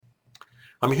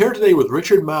I'm here today with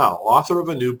Richard Mouw, author of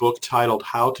a new book titled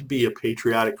How to Be a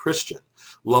Patriotic Christian,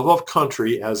 Love of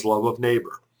Country as Love of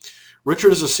Neighbor.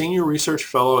 Richard is a senior research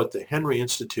fellow at the Henry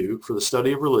Institute for the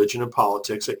Study of Religion and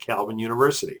Politics at Calvin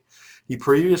University. He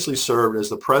previously served as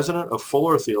the president of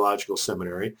Fuller Theological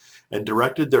Seminary and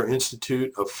directed their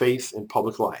Institute of Faith and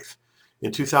Public Life.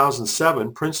 In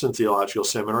 2007, Princeton Theological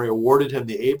Seminary awarded him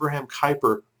the Abraham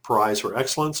Kuyper Prize for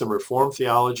Excellence in Reformed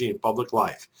Theology and Public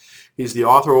Life. He's the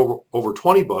author of over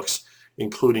 20 books,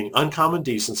 including Uncommon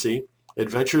Decency,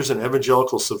 Adventures in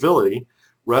Evangelical Civility,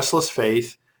 Restless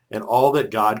Faith, and All That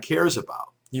God Cares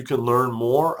About. You can learn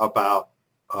more about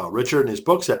Richard and his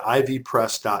books at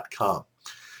ivpress.com.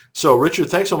 So,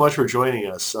 Richard, thanks so much for joining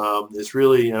us. It's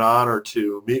really an honor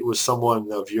to meet with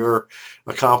someone of your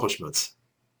accomplishments.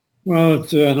 Well,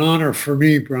 it's an honor for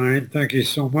me, Brian. Thank you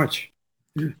so much.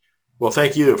 Well,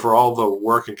 thank you for all the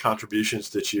work and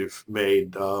contributions that you've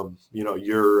made.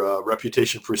 Your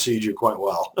reputation precedes you quite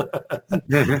well.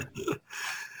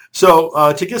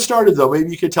 So to get started, though,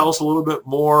 maybe you could tell us a little bit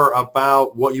more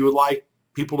about what you would like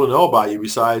people to know about you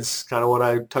besides kind of what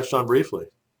I touched on briefly.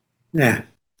 Yeah.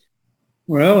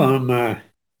 Well, I'm a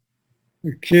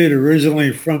kid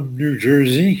originally from New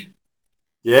Jersey.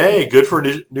 Yay, good for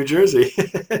New Jersey.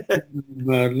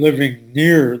 I'm living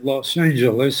near Los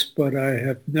Angeles, but I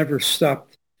have never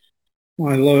stopped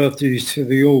my loyalties to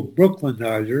the old Brooklyn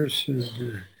Dodgers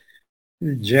and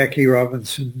Jackie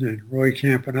Robinson and Roy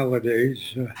Campanella days.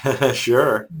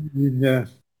 Sure. And,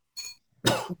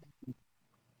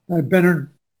 I've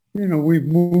been, we've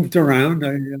moved around.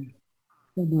 I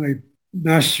got my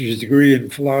master's degree in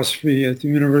philosophy at the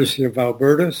University of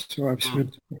Alberta, so I've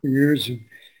spent a couple of years in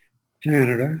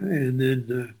Canada, and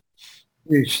then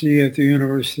PhD at the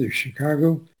University of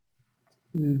Chicago.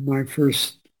 And my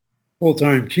first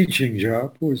full-time teaching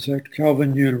job was at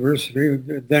Calvin University,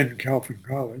 then Calvin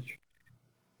College.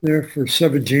 There for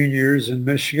 17 years in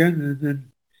Michigan, and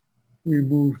then we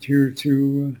moved here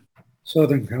to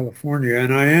Southern California.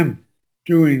 And I am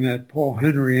doing that Paul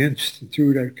Henry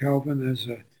Institute at Calvin as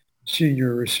a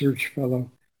senior research fellow.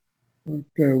 But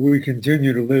we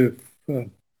continue to live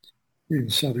in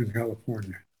Southern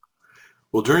California.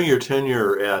 Well, during your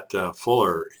tenure at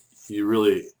Fuller, you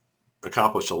really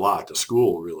accomplished a lot. The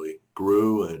school really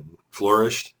grew and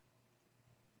flourished.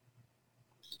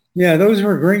 Yeah, those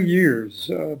were great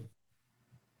years.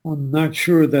 I'm not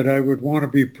sure that I would want to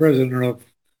be president of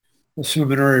a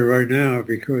seminary right now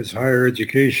because higher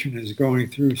education is going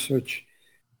through such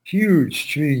huge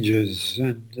changes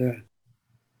and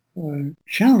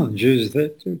challenges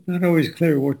that it's not always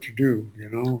clear what to do,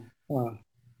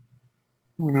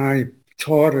 When I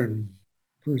taught and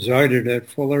presided at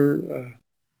Fuller,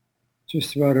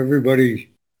 just about everybody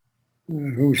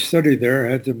who studied there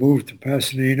had to move to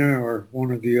Pasadena or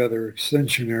one of the other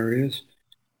extension areas.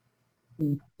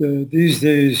 These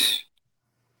days,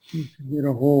 you can get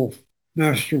a whole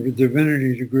Master of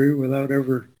Divinity degree without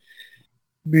ever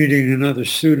meeting another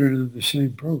student in the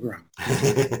same program.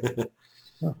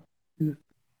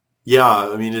 Yeah,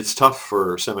 I mean, it's tough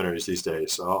for seminaries these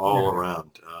days, all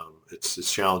around.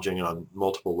 It's challenging on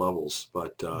multiple levels,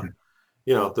 but,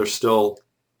 there's still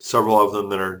several of them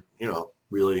that are,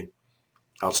 really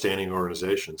outstanding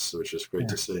organizations, so it's just great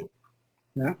to see.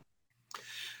 Yeah.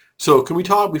 So can we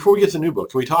talk, before we get to the new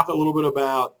book, can we talk a little bit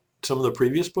about some of the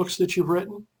previous books that you've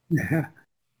written? Yeah.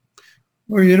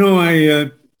 Well,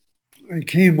 I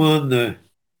came on the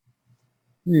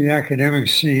academic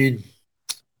scene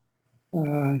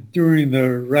during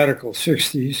the radical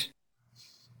 60s,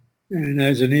 and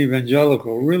as an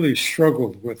evangelical, really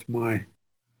struggled with my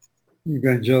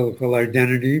evangelical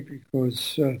identity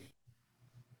because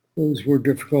those were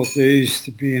difficult days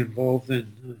to be involved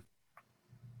in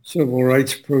civil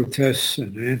rights protests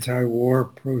and anti-war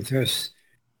protests.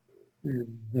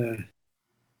 And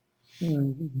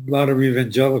a lot of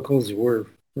evangelicals were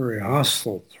very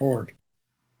hostile toward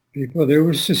people. They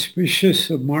were suspicious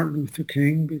of Martin Luther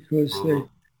King because they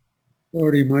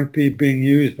thought he might be being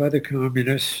used by the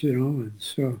communists, and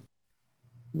so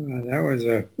that was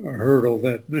a hurdle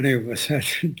that many of us had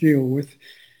to deal with.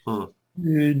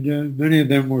 And many of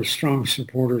them were strong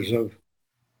supporters of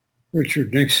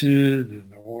Richard Nixon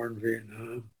and the war in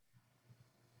Vietnam.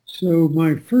 So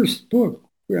my first book,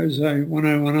 when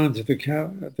I went on to the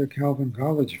Calvin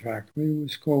College faculty,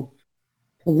 was called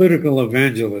Political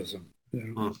Evangelism.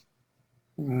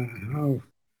 How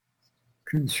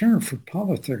concern for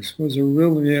politics was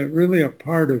really a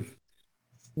part of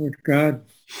what God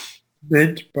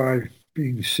meant by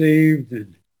being saved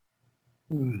and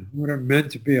what it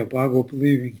meant to be a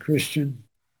Bible-believing Christian.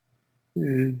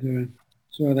 And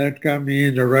so that got me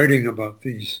into writing about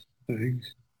these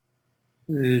things.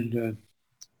 And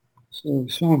so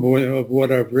some of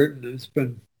what I've written has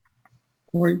been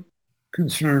quite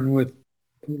concerned with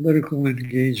political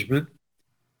engagement.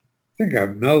 I think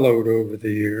I've mellowed over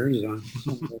the years on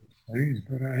some of those things,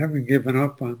 but I haven't given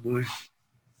up on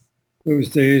those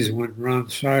days when Ron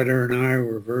Sider and I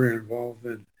were very involved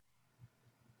in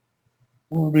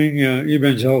forming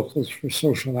Evangelicals for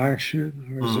Social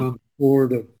Action. I was on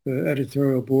the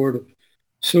editorial board of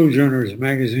Sojourners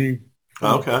magazine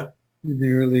Okay. in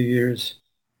the early years.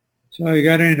 So I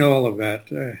got into all of that.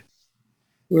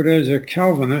 But as a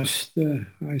Calvinist,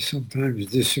 I sometimes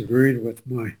disagreed with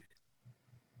my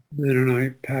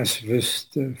Mennonite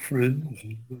pacifist friends.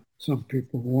 And some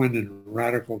people went in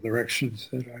radical directions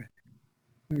that I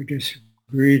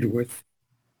disagreed with.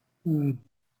 And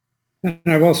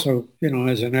I've also,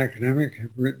 as an academic,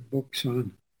 have written books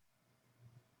on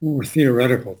more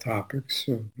theoretical topics.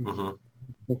 So, Mm-hmm.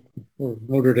 book for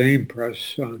Notre Dame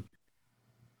Press on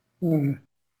uh,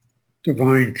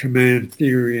 divine command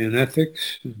theory and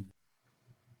ethics. And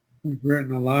I've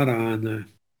written a lot on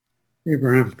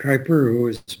Abraham Kuyper, who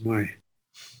is my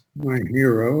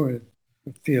hero,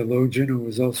 a theologian who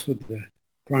was also the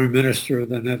prime minister of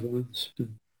the Netherlands.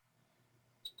 And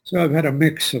so I've had a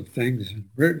mix of things and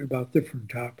written about different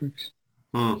topics.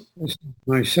 Mm. This is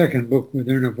my second book with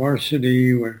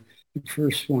InterVarsity, where the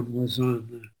first one was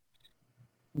on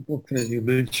the book that you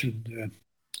mentioned,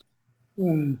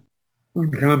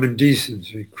 Uncommon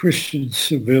Decency, Christian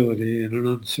Civility in an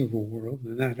Uncivil World.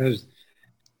 And that has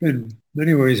been, in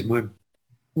many ways, my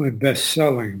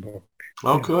best-selling book.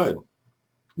 Oh, good.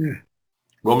 Yeah.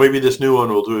 Well, maybe this new one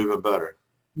will do even better.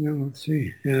 Yeah, let's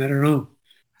see. Yeah, I don't know.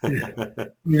 Yeah.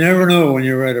 You never know when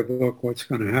you write a book what's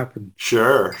going to happen.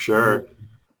 Sure.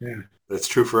 Yeah. That's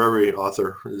true for every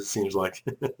author, it seems like.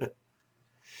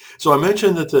 So I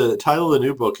mentioned that the title of the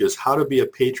new book is How to Be a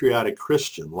Patriotic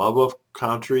Christian, Love of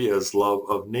Country as Love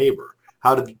of Neighbor.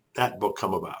 How did that book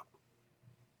come about?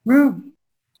 Well,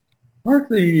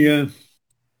 partly, I've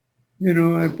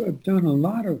done a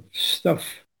lot of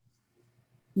stuff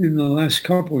in the last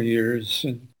couple of years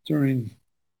and during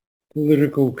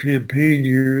political campaign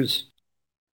years.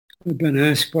 I've been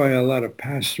asked by a lot of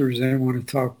pastors they want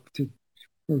to talk to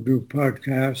or do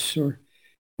podcasts or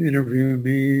interview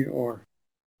me or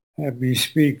have me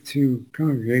speak to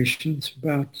congregations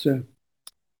about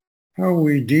how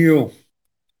we deal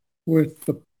with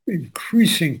the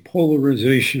increasing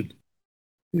polarization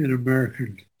in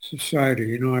American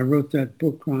society. I wrote that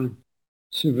book on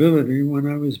civility when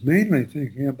I was mainly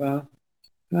thinking about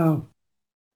how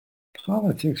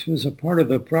politics was a part of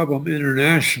the problem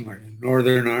internationally, in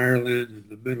Northern Ireland, in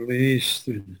the Middle East,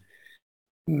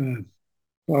 in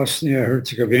Bosnia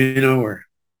Herzegovina, where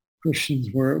Christians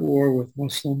were at war with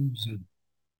Muslims.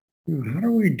 And how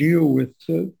do we deal with,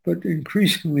 but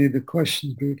increasingly the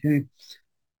question became,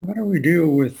 how do we deal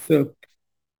with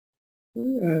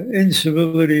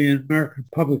incivility in American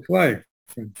public life?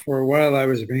 And for a while I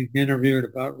was being interviewed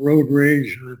about road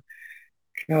rage on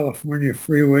California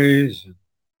freeways and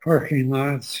parking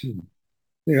lots and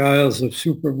the aisles of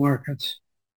supermarkets.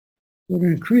 But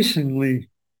increasingly,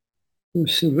 the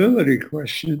civility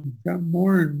question got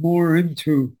more and more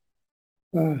into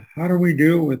how do we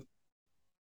deal with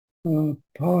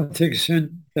politics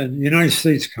in the United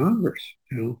States Congress,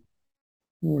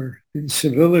 where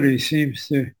incivility seems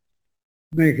to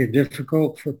make it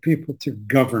difficult for people to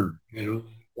govern, a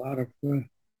lot of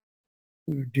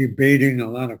debating, a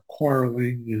lot of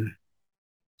quarreling.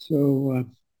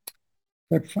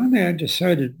 But finally I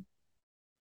decided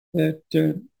that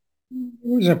it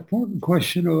was an important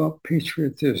question about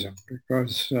patriotism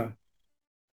because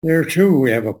there too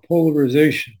we have a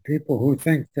polarization. People who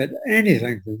think that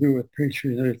anything to do with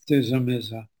patriotism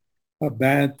is a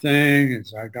bad thing,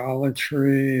 it's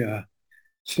idolatry,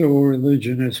 civil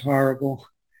religion is horrible.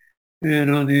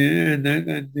 And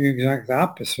the exact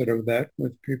opposite of that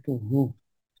with people who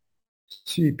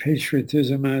see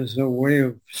patriotism as a way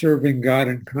of serving God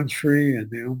and country, and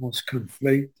they almost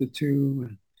conflate the two.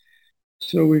 And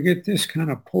so we get this kind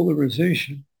of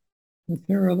polarization. But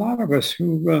there are a lot of us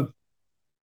who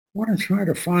want to try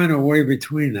to find a way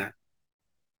between that.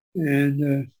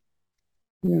 And,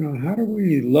 how do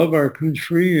we love our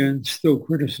country and still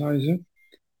criticize it?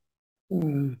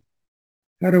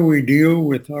 How do we deal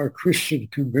with our Christian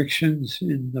convictions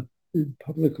in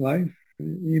public life,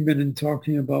 even in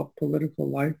talking about political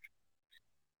life?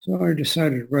 So I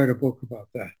decided to write a book about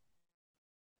that.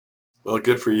 Well,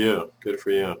 good for you. Good for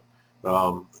you.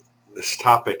 This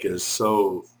topic is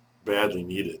so badly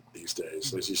needed these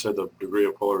days. As you said, the degree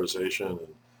of polarization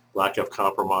and lack of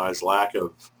compromise, lack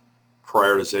of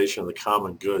prioritization of the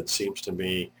common good seems to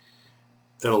me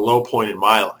at a low point in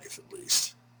my life, at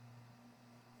least.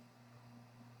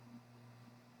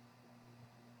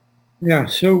 Yeah,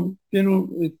 so,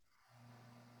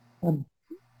 I'm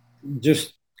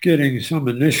just getting some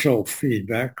initial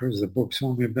feedback because the book's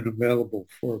only been available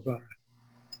for about,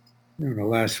 the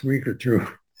last week or two.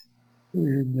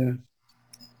 And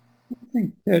I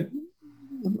think that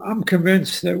I'm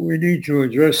convinced that we need to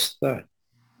address the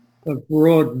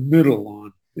broad middle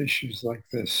on issues like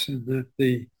this, and that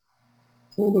the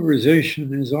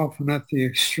polarization is often at the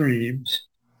extremes.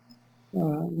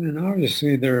 And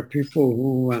obviously there are people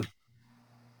who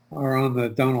are on the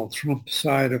Donald Trump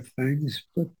side of things,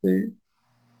 but they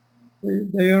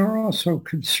are also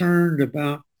concerned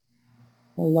about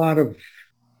a lot of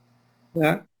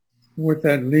that, what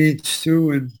that leads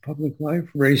to in public life,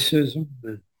 racism,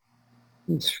 and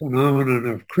this phenomenon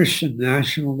of Christian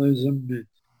nationalism.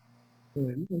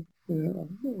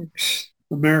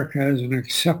 America is an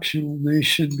exceptional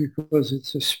nation because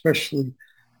it's especially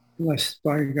blessed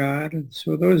by God. And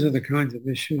so those are the kinds of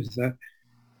issues that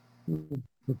I'm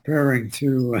preparing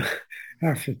to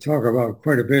have to talk about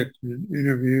quite a bit in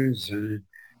interviews and in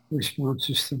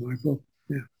responses to my book.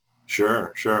 Yeah.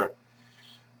 Sure.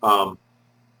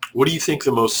 What do you think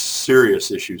the most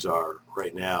serious issues are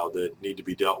right now that need to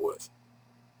be dealt with?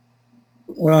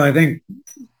 Well, I think,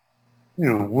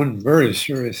 one very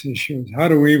serious issue is how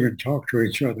do we even talk to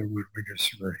each other when we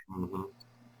disagree?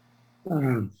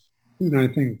 Mm-hmm. And I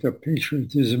think the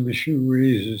patriotism issue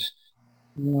raises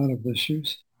a lot of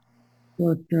issues.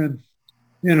 But,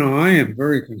 I am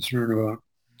very concerned about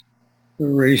the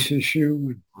race issue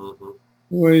and Mm-hmm.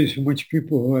 ways in which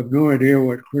people who have no idea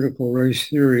what critical race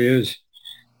theory is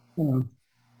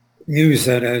use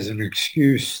that as an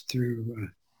excuse to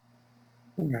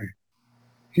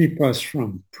keep us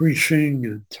from preaching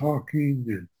and talking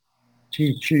and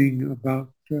teaching about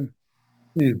the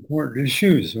important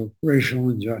issues of racial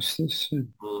injustice and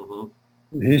Mm-hmm.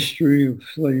 the history of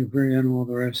slavery and all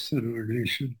the rest in our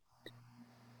nation.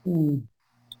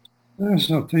 I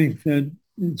also think that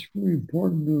it's very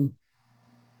important to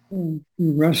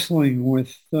be wrestling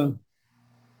with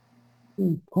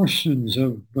questions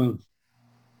of, how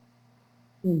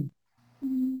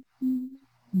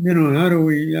do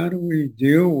we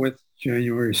deal with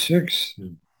January 6th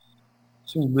and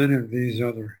so many of these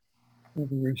other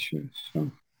issues.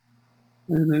 So,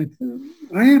 and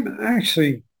I am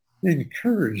actually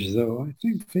encouraged, though. I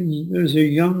think there's a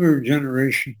younger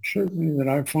generation, certainly that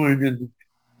I find in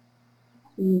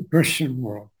the Christian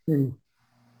world, who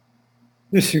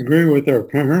disagree with their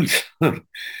parents on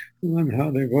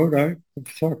how they vote. I've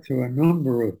talked to a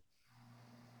number of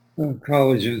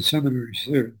college and seminary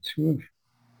students who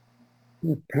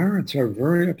their parents are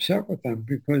very upset with them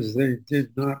because they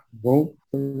did not vote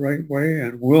the right way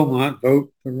and will not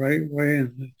vote the right way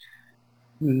in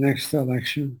the next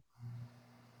election.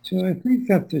 So I think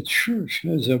that the church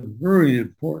has a very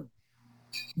important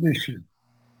mission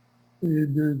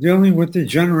in dealing with the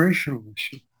generational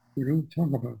issue. We don't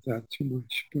talk about that too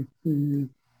much, but the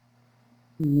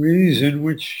ways in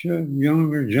which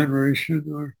younger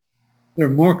generation they're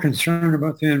more concerned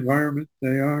about the environment.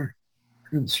 They are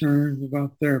concerned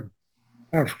about their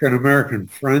African American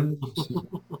friends,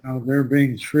 how they're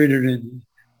being treated in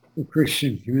the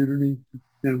Christian community.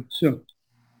 So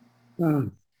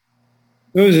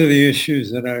those are the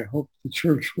issues that I hope the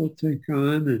church will take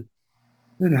on,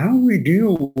 and how we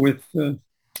deal with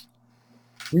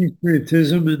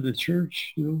patriotism in the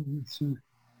church.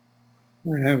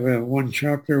 I have one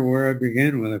chapter where I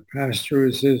begin with a pastor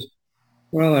who says,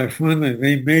 well,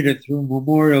 they made it through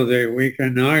Memorial Day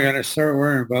weekend. Now I got to start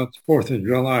worrying about the 4th of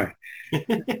July.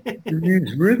 And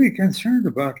he's really concerned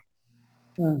about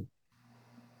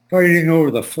fighting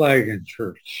over the flag in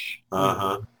church.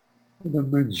 Uh-huh. The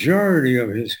majority of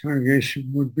his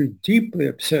congregation would be deeply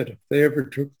upset if they ever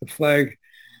took the flag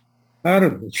out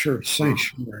of the church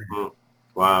sanctuary.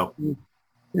 Mm-hmm. Wow.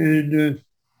 And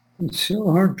it's so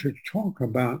hard to talk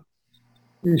about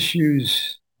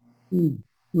issues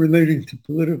relating to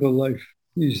political life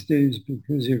these days,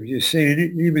 because if you say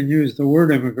even use the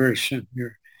word immigration,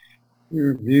 you're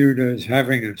viewed as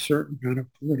having a certain kind of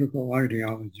political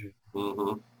ideology.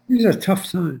 Mm-hmm. These are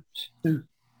tough times. Yeah.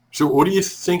 So what do you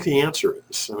think the answer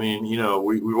is? I mean,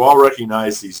 we've all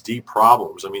recognized these deep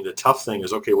problems. I mean, the tough thing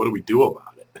is, okay, what do we do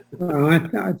about it? Well,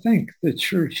 I think the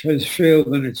church has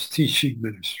failed in its teaching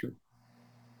ministry.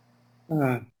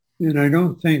 And I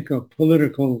don't think a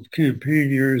political campaign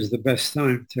year is the best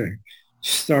time to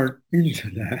start into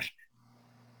that.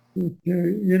 But,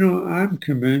 I'm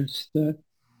convinced that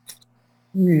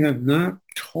we have not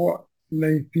taught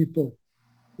lay people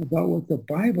about what the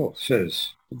Bible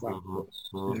says about Mm-hmm. this.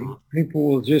 Mm-hmm. People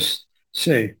will just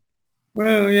say,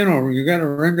 well, you got to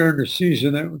render unto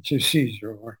Caesar that which is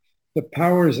Caesar, or the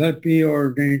powers that be are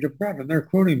ordained of God. And they're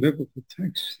quoting biblical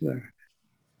texts there.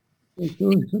 But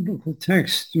those biblical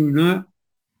texts do not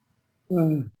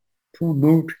uh,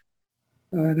 promote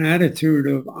an attitude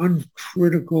of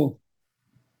uncritical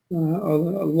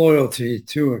loyalty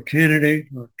to a candidate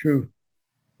or to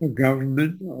a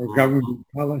government or Mm-hmm. government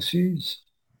policies.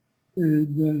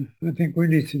 And I think we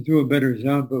need to do a better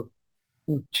job of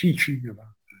teaching about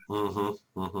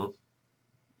Mm-hmm. Mm-hmm.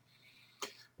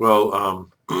 Well,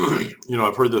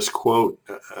 I've heard this quote.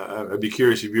 I'd be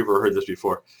curious if you've ever heard this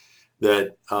before,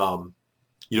 that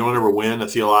you don't ever win a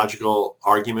theological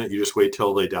argument. You just wait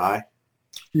till they die.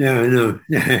 Yeah, I know.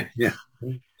 Yeah, yeah.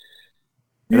 And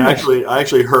Yes. I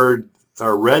actually heard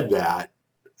or read that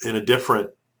in a different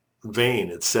vein.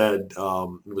 It said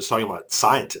it was talking about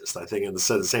scientists, I think, and it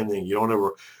said the same thing. You don't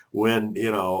ever win,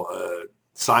 a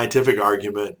scientific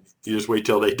argument. You just wait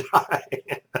till they die.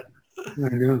 I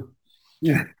know.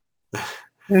 Yeah.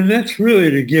 And that's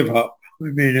really to give up. I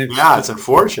mean, Yeah, it's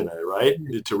unfortunate, right,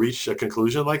 to reach a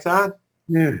conclusion like that.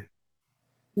 yeah.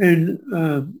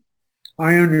 And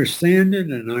I understand it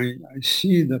and I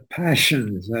see the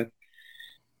passions that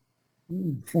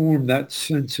form that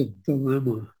sense of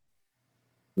dilemma.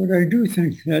 But I do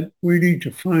think that we need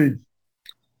to find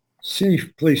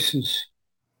safe places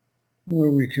where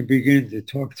we can begin to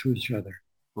talk to each other.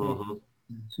 Mm-hmm.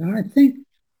 So I think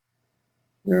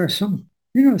there are some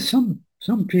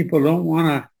people don't want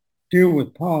to deal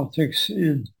with politics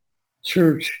in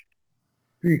church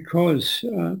because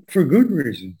for good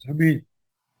reasons. I mean,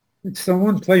 it's the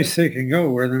one place they can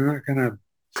go where they're not going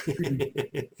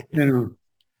to,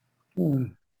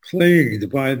 plagued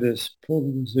by this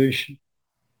polarization.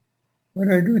 But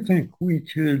I do think we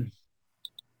can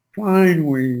find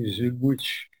ways in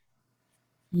which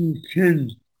we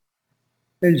can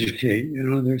educate.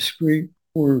 There's great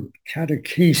word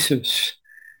catechesis,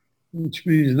 which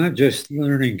means not just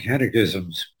learning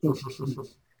catechisms, but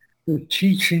the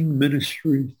teaching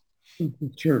ministry of the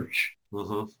church.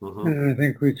 Mm-hmm. Mm-hmm. And I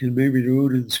think we can maybe do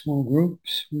it in small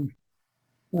groups.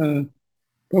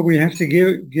 But we have to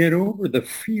get over the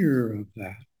fear of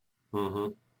that Mm-hmm.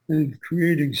 and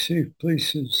creating safe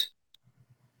places.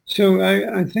 So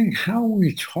I think how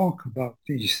we talk about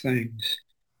these things,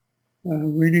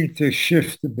 we need to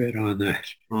shift a bit on that.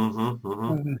 Mm-hmm.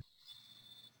 Mm-hmm.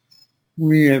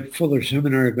 We at Fuller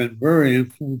Seminary have been very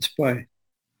influenced by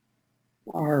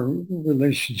our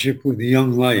relationship with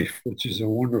Young Life, which is a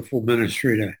wonderful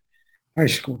ministry to high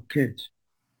school kids.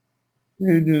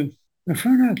 And I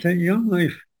found out that Young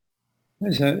Life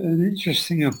has an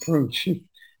interesting approach.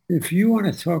 If you want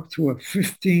to talk to a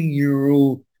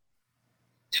 15-year-old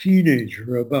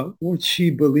teenager about what she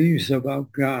believes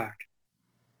about God,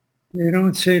 they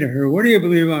don't say to her, what do you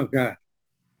believe about God?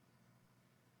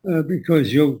 Because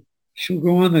she'll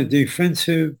go on the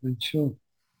defensive and she'll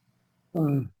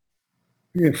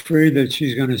be afraid that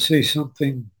she's going to say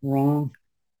something wrong.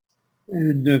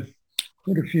 And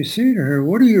but if you say to her,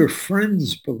 what do your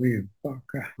friends believe about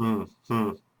God?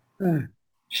 Mm-hmm.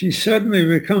 She suddenly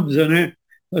becomes a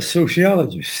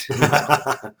sociologist.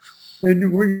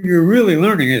 And what you're really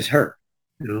learning is her,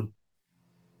 but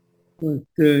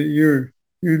you're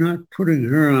not putting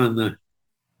her on the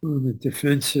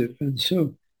defensive. And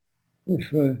so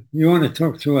if you want to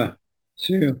talk to a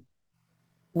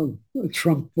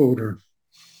Trump voter,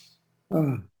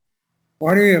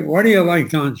 why do you like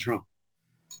Donald Trump?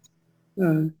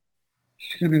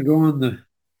 She's going to go on the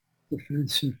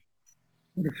defensive.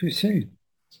 But if you say,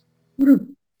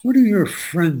 what do your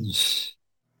friends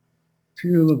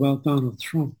feel about Donald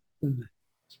Trump, and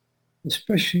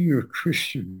especially your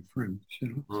Christian friends?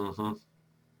 Mm-hmm.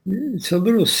 It's a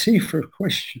little safer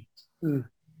question, and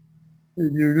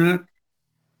you're not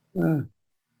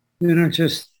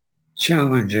just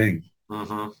challenging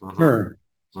Mm-hmm. her.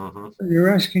 Mm-hmm.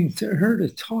 You're asking her to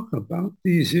talk about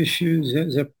these issues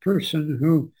as a person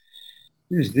who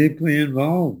is deeply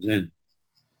involved in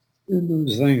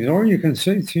those things. Or you can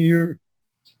say to your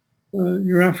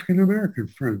African American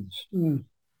friends,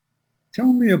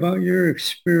 tell me about your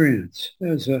experience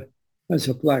as a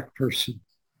Black person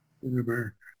in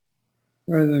America,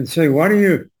 rather than say, why do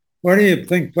you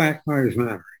think Black Lives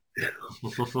Matter?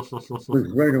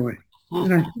 Right away.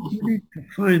 And I think we need to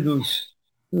find those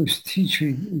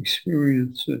teaching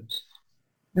experiences.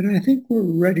 And I think we're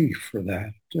ready for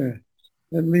that,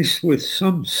 at least with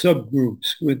some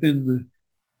subgroups within the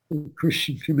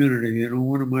Christian community.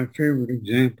 One of my favorite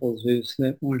examples is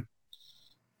that when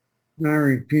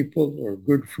married people or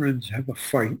good friends have a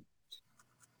fight,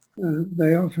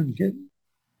 they often get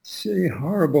say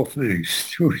horrible things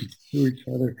to each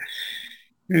other.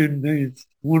 And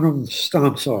one of them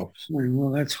stomps off, saying,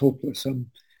 "Well, that's hopeless.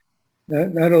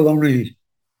 That'll only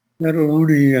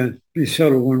be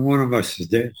settled when one of us is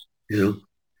dead." You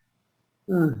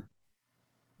know.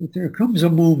 But there comes a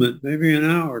moment, maybe an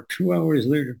hour, 2 hours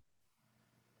later,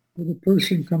 where the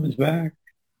person comes back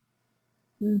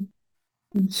and,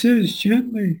 and says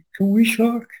gently, "Can we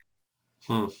talk?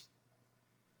 Hmm.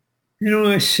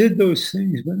 I said those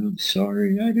things, but I'm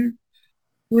sorry. I didn't.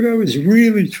 What I was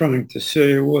really trying to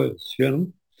say was.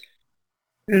 And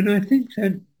I think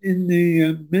that in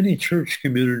the many church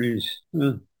communities,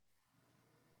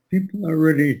 people are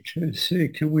ready to say,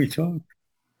 "Can we talk?"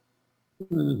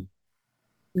 Uh,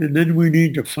 and then we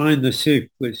need to find the safe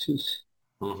places.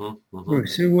 Mm-hmm. Mm-hmm. We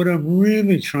say what I'm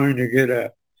really trying to get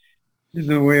at in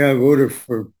the way I voted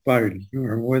for Biden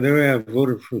or the way I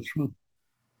voted for Trump.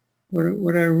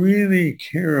 What I really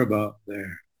care about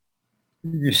there,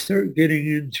 and you start getting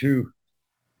into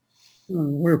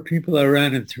where people are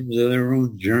at in terms of their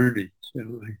own journeys.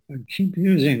 I keep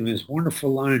using this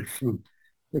wonderful line from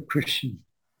the Christian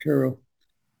carol,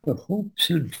 "The hopes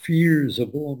and fears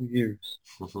of all the years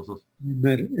Mm-hmm. we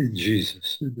met in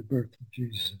Jesus, in the birth of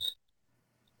Jesus."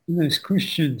 And as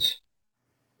Christians,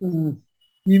 uh,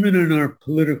 even in our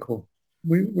political,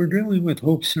 we're dealing with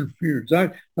hopes and fears.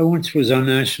 I once was on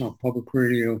national public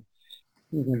radio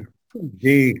with a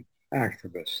gay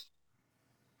activist.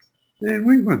 And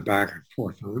we went back and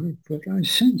forth on it, but I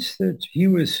sensed that he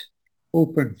was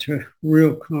open to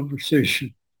real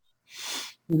conversation.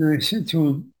 And I said to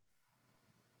him,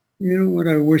 "You know what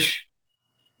I wish?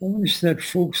 I wish that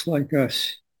folks like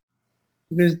us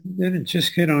didn't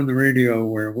just get on the radio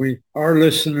where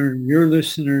your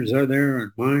listeners are there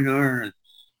and mine are,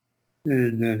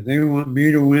 and they want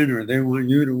me to win or they want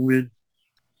you to win.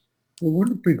 But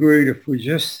wouldn't it be great if we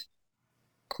just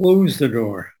close the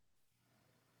door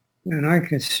and I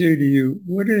could say to you,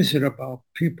 what is it about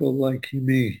people like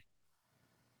me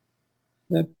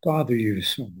that bother you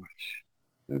so much,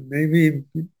 that maybe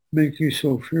make you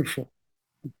so fearful?"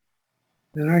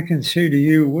 And I can say to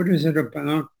you, what is it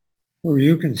about, or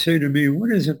you can say to me,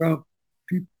 what is it about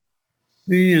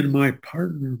me and my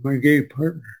partner, my gay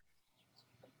partner,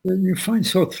 that you find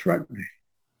so threatening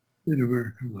in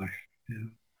American life?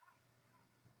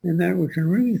 And that we can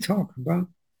really talk about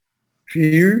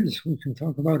fears, we can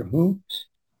talk about hopes,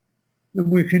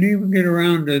 and we can even get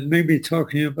around to maybe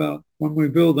talking about when we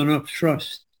build enough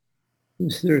trust,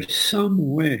 is there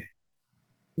some way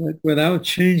that without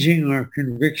changing our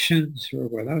convictions or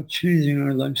without changing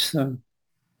our lifestyle,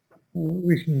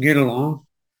 we can get along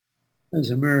as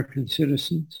American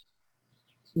citizens?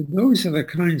 And those are the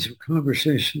kinds of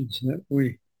conversations that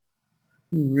we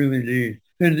really need.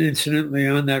 And incidentally,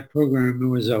 on that program, it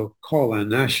was a call-in,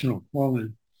 national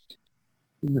call-in.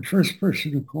 And the first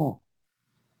person to call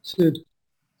said,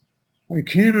 "I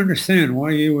can't understand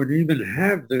why you would even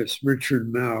have this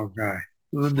Richard Mao guy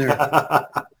on there.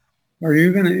 Are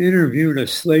you going to interview a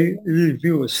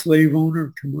slave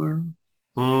owner tomorrow?"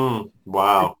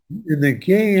 Wow. And the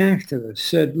gay activist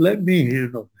said, "Let me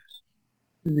handle this."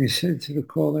 And he said to the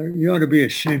caller, "You ought to be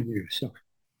ashamed of yourself."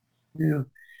 You know,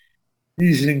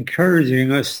 he's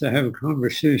encouraging us to have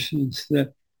conversations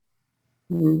that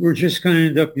we're just going to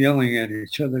end up yelling at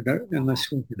each other unless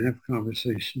we can have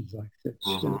conversations like this.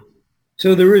 Mm-hmm.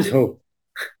 So there is hope.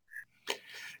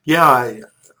 Yeah,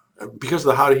 because of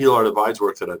the How to Heal Our Divides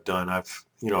work that I've done, I've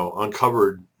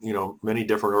uncovered many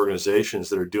different organizations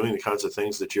that are doing the kinds of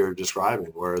things that you're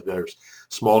describing, where there's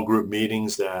small group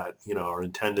meetings that are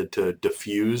intended to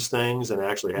diffuse things and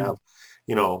actually have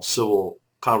civil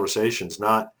conversations,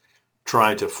 not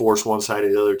trying to force one side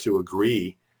or the other to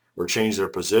agree or change their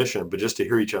position, but just to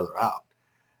hear each other out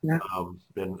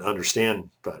and understand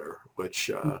better,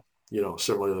 which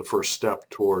certainly the first step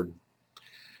toward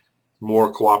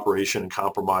more cooperation and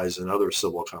compromise and other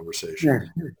civil conversations.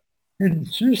 Yeah. And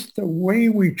just the way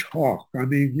we talk. I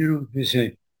mean, you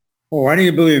say, "Oh, why do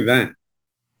you believe that?"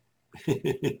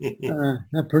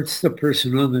 That puts the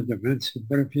person on the defensive.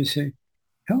 But if you say,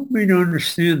 "Help me to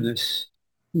understand this.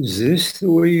 Is this the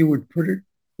way you would put it?"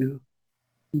 And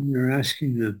you're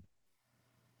asking them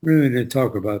really to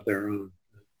talk about their own.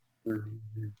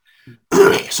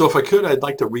 So if I could, I'd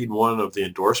like to read one of the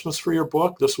endorsements for your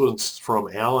book. This one's from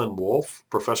Alan Wolf,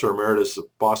 Professor Emeritus of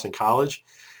Boston College.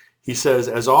 He says,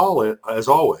 as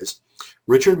always,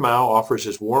 Richard Mao offers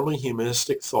his warmly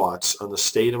humanistic thoughts on the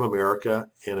state of America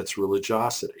and its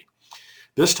religiosity.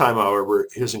 This time, however,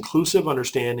 his inclusive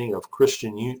understanding of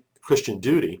Christian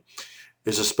duty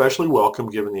is especially welcome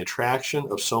given the attraction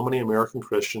of so many American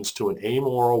Christians to an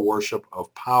amoral worship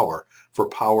of power for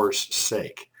power's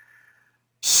sake.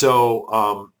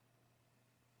 So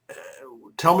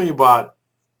tell me about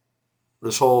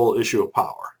this whole issue of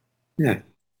power. Yeah.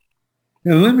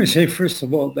 Now, let me say, first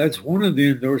of all, that's one of the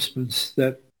endorsements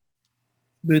that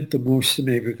meant the most to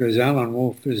me because Alan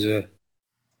Wolf is a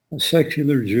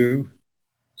secular Jew,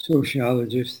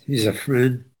 sociologist. He's a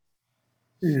friend.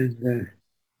 And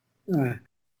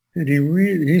and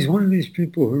he's one of these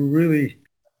people who really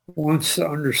wants to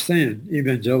understand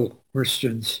evangelical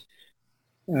Christians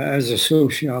as a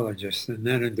sociologist, and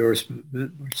that endorsement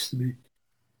meant much to me.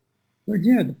 But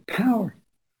yeah, the power.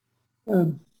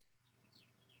 Um,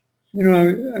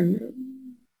 a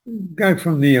guy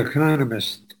from The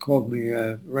Economist called me,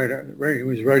 he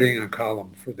was writing a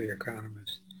column for The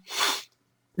Economist.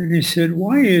 And he said,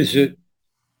 why is it,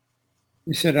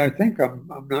 he said, I think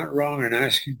I'm not wrong in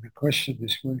asking the question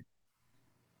this way.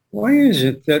 Why is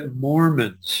it that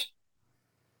Mormons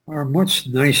are much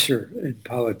nicer in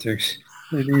politics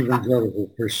than evangelical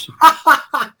Christians?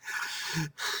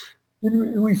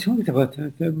 And we talked about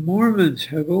that. The Mormons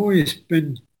have always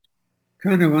been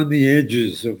kind of on the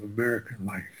edges of American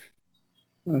life.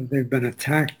 They've been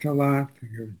attacked a lot.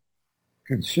 They're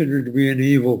considered to be an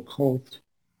evil cult.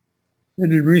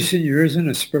 And in recent years, and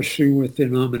especially with the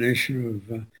nomination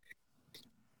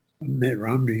of Mitt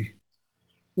Romney,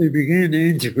 they began to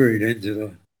integrate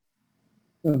into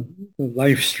the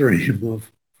life stream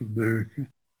of America.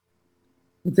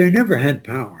 But they never had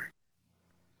power.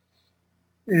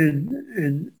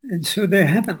 And so they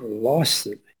haven't lost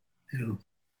it, you know.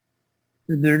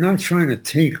 And they're not trying to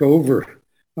take over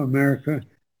America.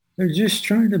 They're just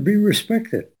trying to be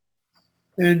respected.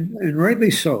 And rightly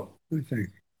so, I think.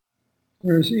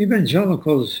 Whereas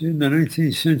evangelicals in the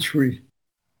 19th century,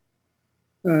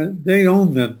 they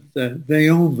own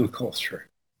the culture,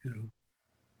 you know,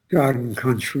 God and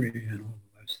country and all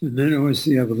this. And then it was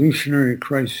the evolutionary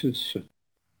crisis,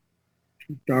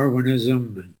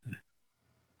 Darwinism,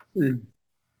 and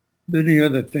many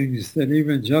other things that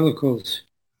evangelicals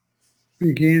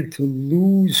began to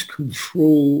lose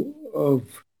control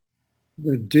of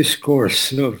the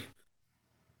discourse of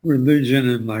religion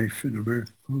and life in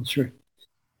American culture.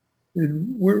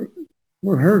 And we're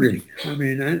hurting. I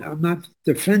mean, I'm not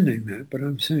defending that, but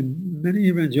I'm saying many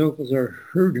evangelicals are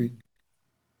hurting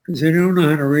because they don't know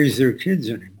how to raise their kids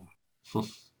anymore.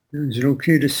 Is it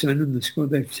okay to send them to school?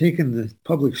 They've taken the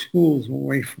public schools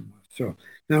away from us. So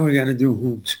now we got to do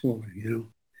homeschooling, you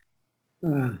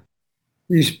know.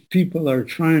 These people are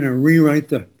trying to rewrite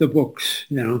the books,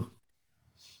 you know.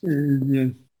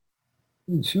 And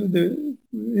so the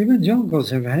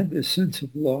evangelicals have had this sense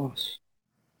of loss.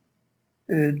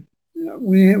 And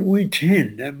we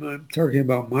tend, I'm talking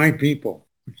about my people,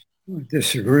 I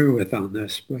disagree with on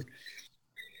this, but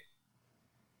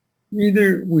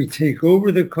either we take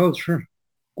over the culture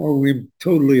or we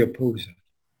totally oppose it.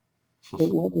 But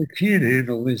what we can't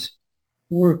handle is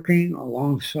working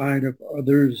alongside of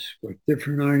others with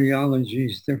different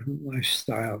ideologies, different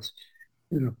lifestyles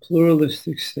in a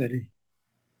pluralistic study.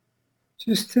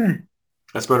 Just to...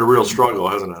 That's been a real struggle,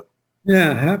 hasn't it?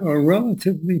 Yeah, have a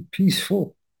relatively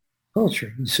peaceful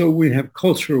culture. And so we have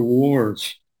culture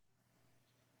wars.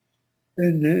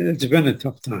 And it's been a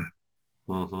tough time.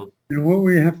 Mm-hmm. And what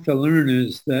we have to learn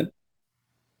is that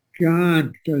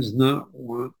God does not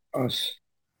want us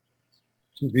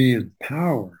to be in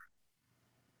power.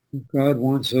 God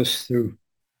wants us to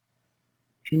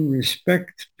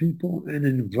respect people and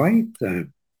invite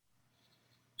them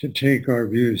to take our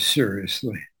views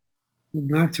seriously, and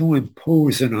not to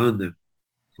impose it on them.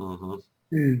 Mm-hmm.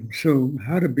 And so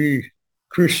how to be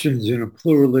Christians in a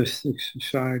pluralistic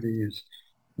society is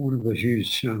one of the huge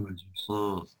challenges.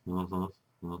 Mm-hmm.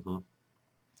 Mm-hmm.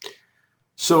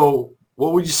 So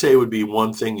what would you say would be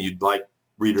one thing you'd like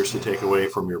readers to take away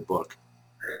from your book?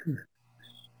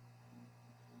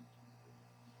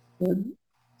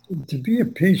 To be a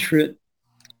patriot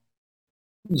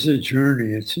is a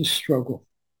journey. It's a struggle.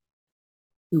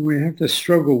 And we have to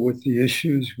struggle with the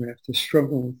issues. We have to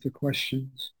struggle with the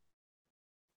questions.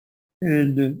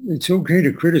 And it's okay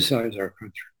to criticize our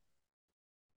country.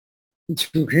 It's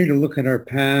okay to look at our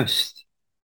past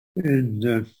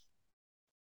and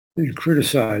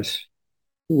criticize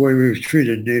the way we've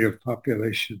treated Native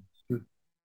populations,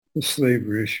 the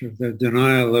slavery issue, the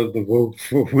denial of the vote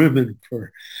for women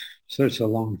for such a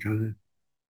long time.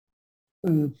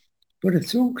 But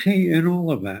it's okay in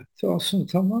all of that to also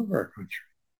to love our country.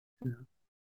 You know?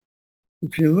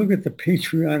 If you look at the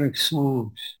patriotic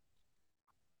songs,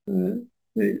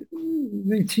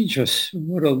 they teach us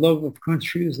what a love of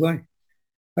country is like.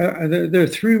 There are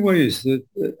three ways that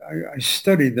I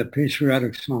studied the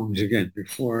patriotic songs again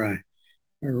before I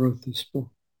wrote this book.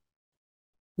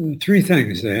 three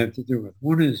things they have to do with.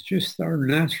 One is just our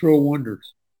natural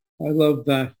wonders. I love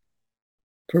that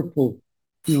purple,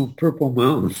 purple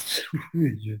mountains,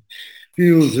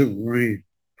 fields of grain,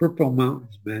 purple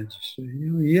mountains majesty,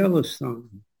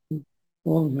 Yellowstone,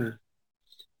 all of that.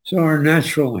 So our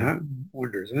natural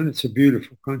wonders, and it's a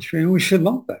beautiful country, and we should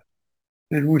love that,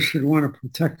 and we should want to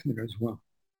protect it as well.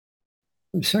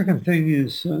 The second thing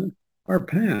is our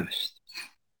past,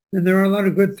 and there are a lot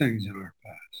of good things in our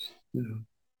past,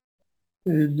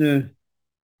 and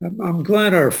I'm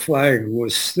glad our flag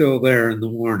was still there in the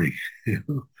morning.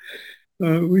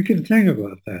 We can think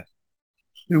about that,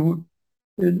 and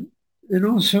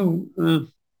also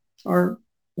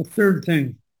the third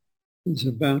thing is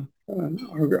about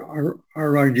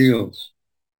our ideals,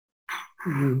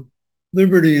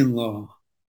 liberty and law,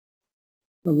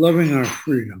 loving our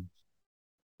freedom.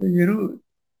 When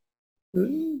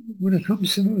it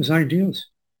comes to those ideals,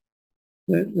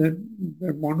 that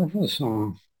wonderful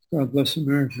song, God Bless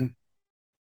America,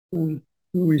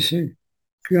 we say,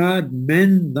 God,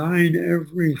 mend thine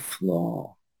every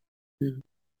flaw. To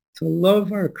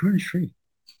love our country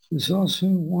is also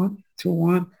want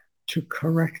to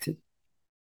correct it,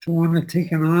 to want to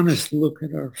take an honest look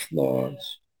at our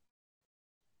flaws.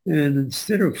 And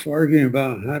instead of arguing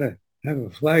about how to have a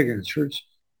flag in church,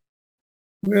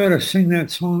 we ought to sing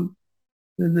that song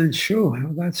and then show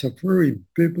how that's a very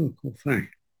biblical thing,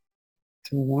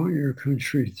 to want your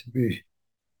country to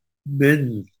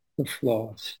mend the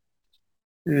flaws.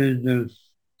 And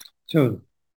so,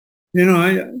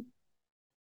 I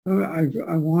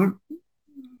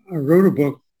wrote a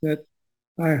book that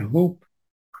I hope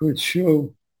could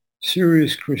show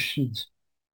serious Christians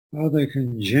how they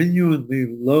can genuinely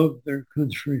love their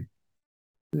country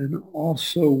and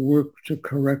also work to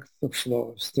correct the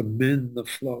flaws, to mend the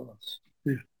flaws.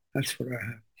 Yeah, that's what I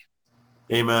have.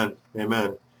 Amen.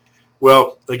 Amen.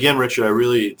 Well, again, Richard, I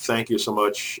really thank you so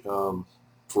much for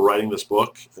writing this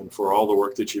book and for all the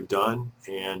work that you've done.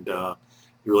 And it's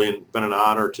really been an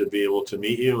honor to be able to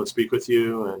meet you and speak with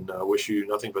you, and wish you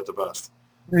nothing but the best.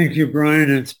 Thank you,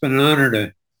 Brian. It's been an honor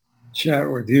to chat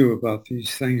with you about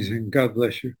these things, and God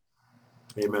bless you.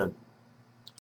 Amen.